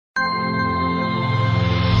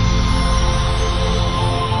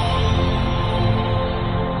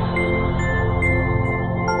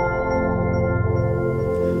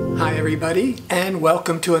everybody, and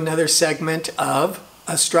welcome to another segment of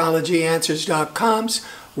AstrologyAnswers.com's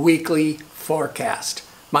weekly forecast.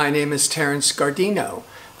 My name is Terence Gardino.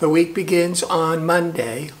 The week begins on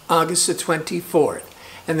Monday, August the 24th,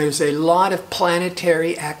 and there's a lot of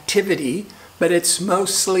planetary activity, but it's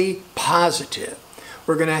mostly positive.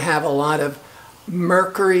 We're going to have a lot of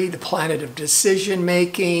Mercury, the planet of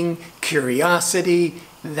decision-making, curiosity,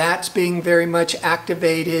 that's being very much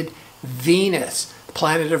activated. Venus, the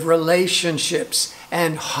planet of relationships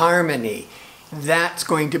and harmony, that's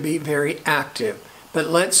going to be very active. But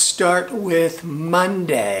let's start with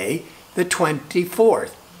Monday, the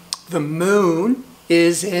 24th. The moon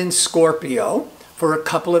is in Scorpio for a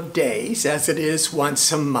couple of days, as it is once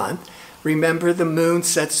a month. Remember, the moon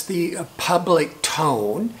sets the public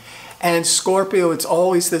tone, and Scorpio, it's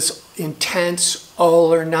always this intense,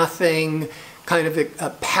 all or nothing, kind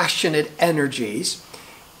of passionate energies.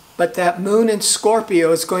 But that moon in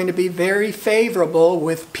Scorpio is going to be very favorable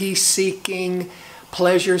with peace-seeking,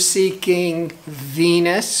 pleasure-seeking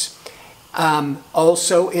Venus,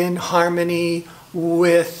 also in harmony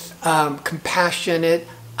with compassionate,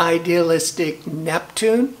 idealistic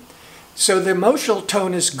Neptune. So the emotional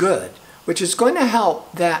tone is good, which is going to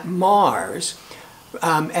help that Mars,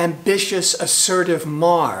 ambitious, assertive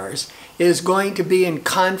Mars, is going to be in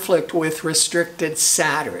conflict with restricted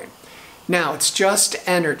Saturn. Now, it's just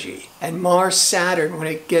energy, and Mars-Saturn,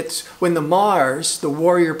 when the Mars, the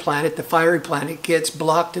warrior planet, the fiery planet, gets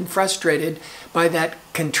blocked and frustrated by that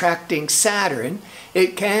contracting Saturn,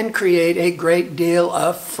 it can create a great deal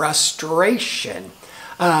of frustration.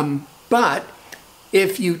 But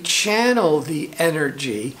if you channel the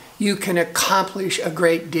energy, you can accomplish a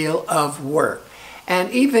great deal of work. And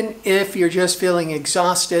even if you're just feeling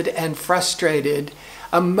exhausted and frustrated,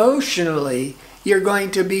 emotionally, you're going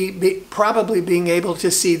to be probably being able to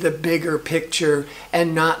see the bigger picture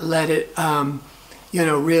and not let it,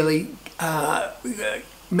 really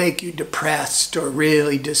make you depressed or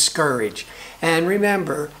really discouraged. And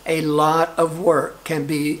remember, a lot of work can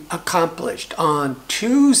be accomplished. On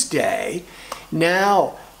Tuesday,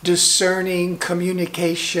 now discerning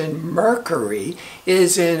communication Mercury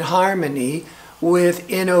is in harmony with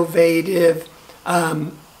innovative,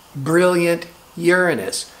 brilliant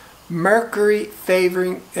Uranus. Mercury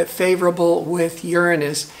favorable with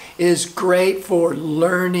Uranus is great for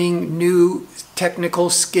learning new technical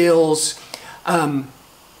skills,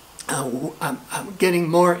 getting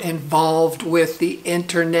more involved with the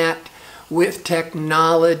internet, with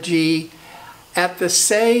technology. At the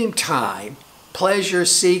same time,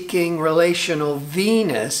 pleasure-seeking relational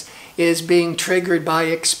Venus is being triggered by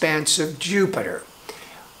expansive Jupiter.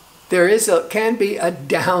 There can be a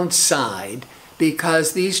downside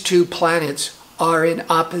because these two planets are in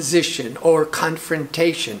opposition or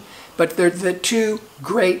confrontation, but they're the two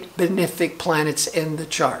great benefic planets in the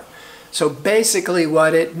chart. So basically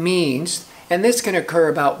what it means, and this can occur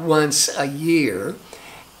about once a year,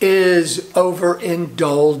 is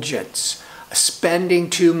overindulgence, spending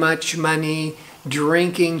too much money,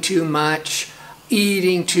 drinking too much,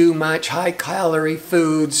 eating too much high-calorie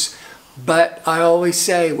foods. But I always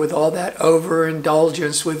say, with all that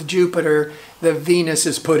overindulgence with Jupiter, the Venus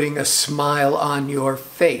is putting a smile on your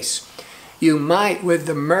face. You might, with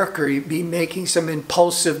the Mercury, be making some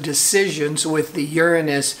impulsive decisions with the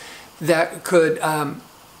Uranus that could,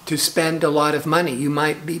 to spend a lot of money. You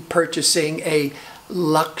might be purchasing a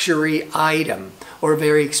luxury item or a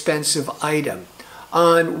very expensive item.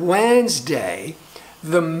 On Wednesday,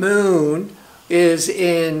 the moon is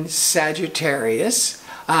in Sagittarius,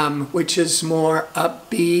 which is more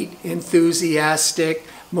upbeat, enthusiastic,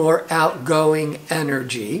 more outgoing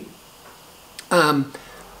energy.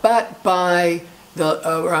 But by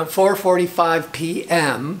around 4:45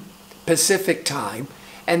 p.m. Pacific time,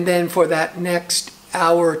 and then for that next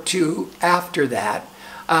hour or two after that,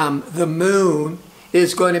 the moon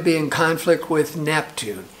is going to be in conflict with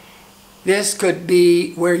Neptune. This could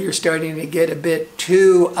be where you're starting to get a bit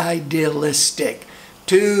too idealistic,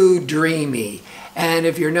 too dreamy. And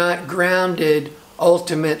if you're not grounded,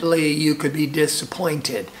 ultimately you could be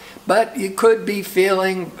disappointed. But you could be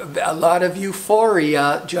feeling a lot of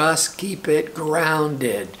euphoria. Just keep it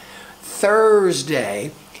grounded.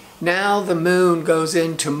 Thursday, now the moon goes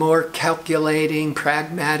into more calculating,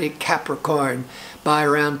 pragmatic Capricorn by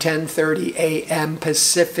around 10:30 a.m.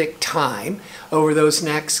 Pacific time over those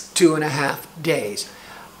next 2.5 days.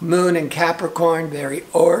 Moon in Capricorn, very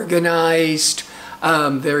organized,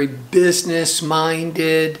 very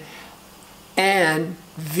business-minded, and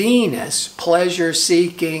Venus,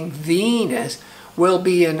 pleasure-seeking Venus, will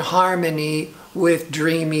be in harmony with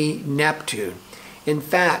dreamy Neptune. In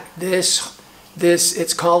fact, this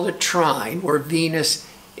it's called a trine, where Venus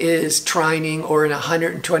is trining or in a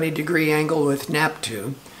 120-degree angle with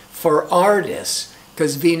Neptune. For artists,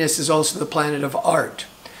 because Venus is also the planet of art,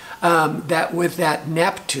 that with that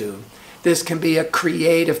Neptune, this can be a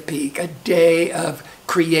creative peak, a day of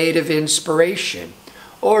creative inspiration.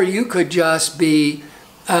 Or you could just be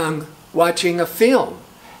watching a film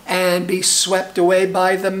and be swept away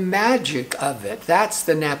by the magic of it. That's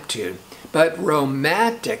the Neptune. But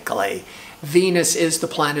romantically, Venus is the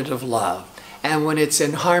planet of love. And when it's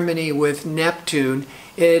in harmony with Neptune,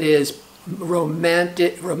 it is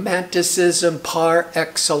romanticism par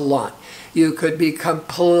excellence. You could be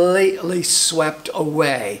completely swept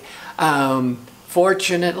away.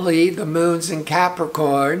 Fortunately, the moon's in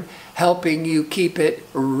Capricorn, helping you keep it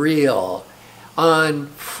real. On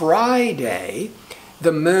Friday,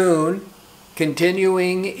 the moon,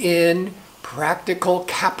 continuing in practical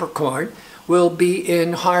Capricorn, will be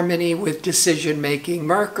in harmony with decision-making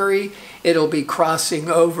Mercury. It'll be crossing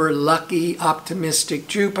over lucky, optimistic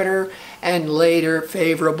Jupiter, and later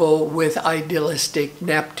favorable with idealistic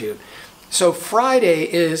Neptune. So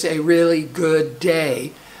Friday is a really good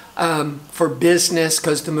day for business,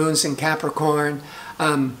 because the moon's in Capricorn,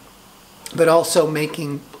 but also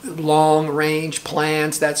making long-range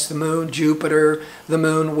plans. That's the moon, Jupiter, the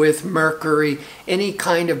moon with Mercury, any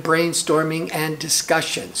kind of brainstorming and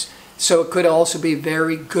discussions. So it could also be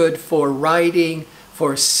very good for writing,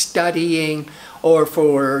 for studying, or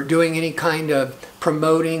for doing any kind of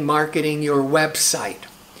promoting, marketing your website.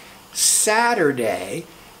 Saturday,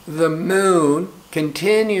 the moon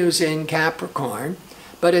continues in Capricorn,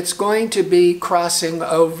 but it's going to be crossing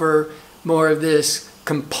over more of this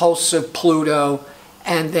compulsive Pluto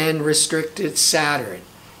and then restricted Saturn.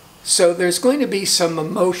 So there's going to be some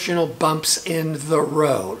emotional bumps in the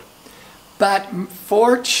road. But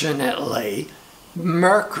fortunately,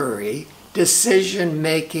 Mercury,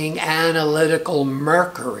 decision-making, analytical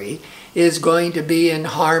Mercury, is going to be in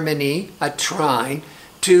harmony, a trine,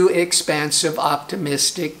 to expansive,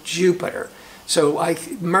 optimistic Jupiter. So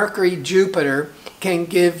Mercury-Jupiter can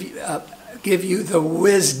give you the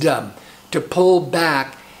wisdom to pull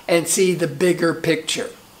back and see the bigger picture.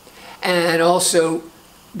 And also,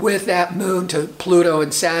 with that moon to Pluto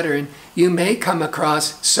and Saturn, you may come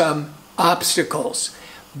across some obstacles,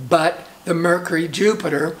 but the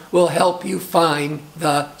Mercury-Jupiter will help you find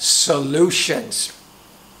the solutions.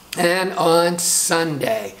 And on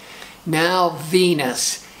Sunday, now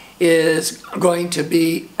Venus is going to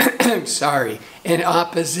be in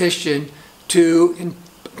opposition to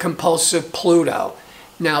compulsive Pluto.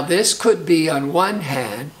 Now this could be, on one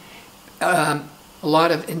hand, a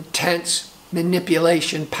lot of intense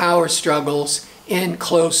manipulation, power struggles in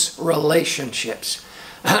close relationships.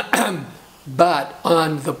 But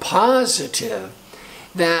on the positive,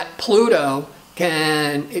 that Pluto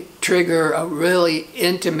can trigger a really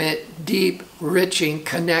intimate, deep, enriching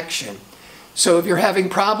connection. So if you're having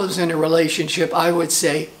problems in a relationship, I would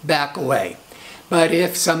say back away. But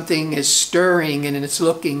if something is stirring and it's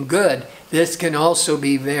looking good, this can also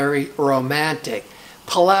be very romantic.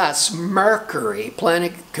 Plus, Mercury,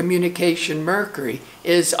 planet communication Mercury,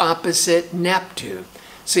 is opposite Neptune.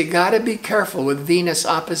 So you got to be careful with Venus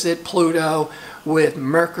opposite Pluto, with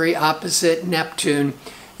Mercury opposite Neptune.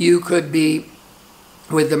 You could be,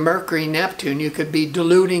 with the Mercury-Neptune, you could be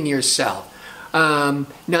deluding yourself,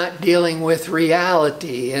 not dealing with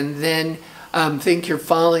reality, and then think you're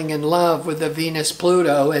falling in love with the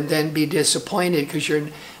Venus-Pluto and then be disappointed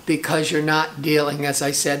because you're not dealing, as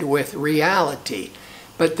I said, with reality.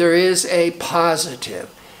 But there is a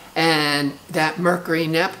positive, and that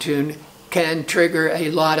Mercury-Neptune can trigger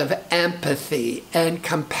a lot of empathy and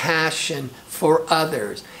compassion for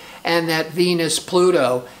others. And that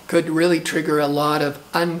Venus-Pluto could really trigger a lot of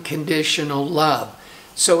unconditional love.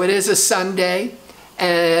 So it is a Sunday,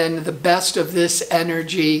 and the best of this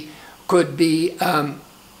energy could be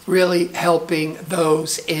really helping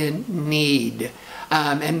those in need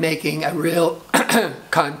and making a real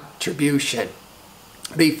contribution.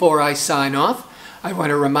 Before I sign off, I want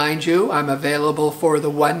to remind you I'm available for the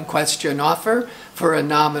one-question offer for a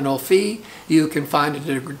nominal fee. You can find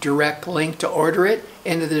a direct link to order it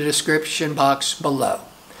in the description box below.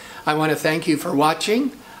 I want to thank you for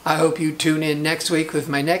watching. I hope you tune in next week with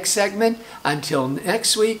my next segment. Until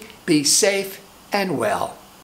next week, be safe and well.